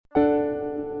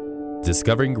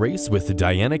Discovering Grace with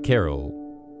Diana Carroll.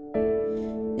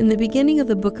 In the beginning of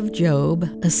the book of Job,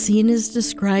 a scene is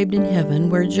described in heaven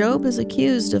where Job is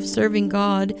accused of serving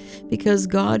God because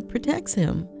God protects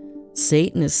him.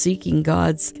 Satan is seeking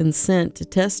God's consent to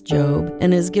test Job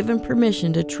and is given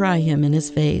permission to try him in his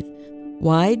faith.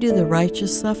 Why do the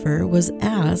righteous suffer was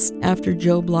asked after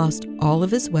Job lost all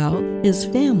of his wealth, his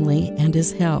family, and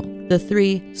his health. The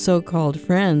three so-called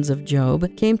friends of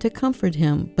Job came to comfort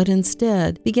him, but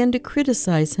instead began to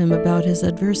criticize him about his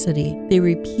adversity. They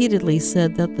repeatedly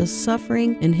said that the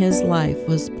suffering in his life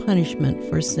was punishment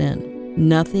for sin.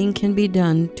 Nothing can be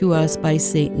done to us by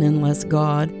Satan unless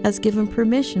God has given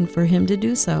permission for him to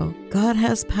do so. God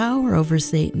has power over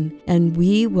Satan, and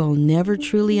we will never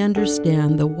truly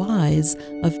understand the whys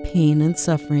of pain and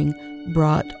suffering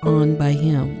brought on by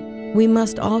him. We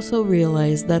must also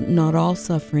realize that not all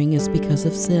suffering is because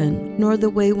of sin, nor the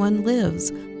way one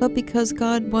lives, but because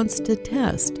God wants to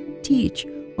test, teach,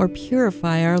 or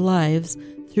purify our lives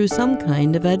through some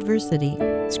kind of adversity.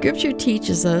 Scripture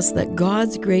teaches us that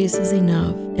God's grace is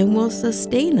enough and will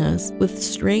sustain us with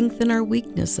strength in our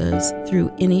weaknesses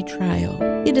through any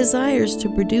trial. He desires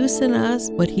to produce in us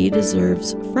what He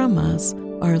deserves from us,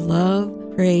 our love,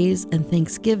 praise, and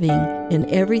thanksgiving in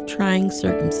every trying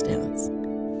circumstance.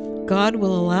 God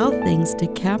will allow things to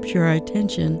capture our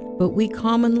attention, but we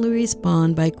commonly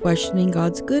respond by questioning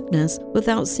God's goodness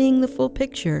without seeing the full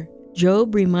picture.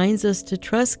 Job reminds us to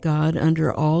trust God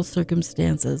under all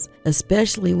circumstances,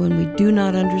 especially when we do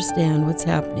not understand what's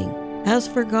happening. As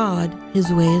for God,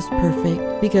 His way is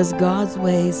perfect. Because God's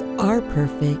ways are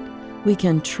perfect, we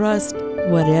can trust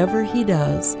whatever He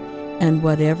does and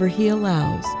whatever He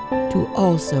allows to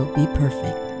also be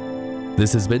perfect.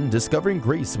 This has been Discovering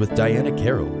Grace with Diana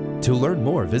Carroll. To learn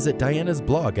more, visit Diana's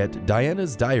blog at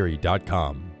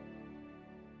dianasdiary.com.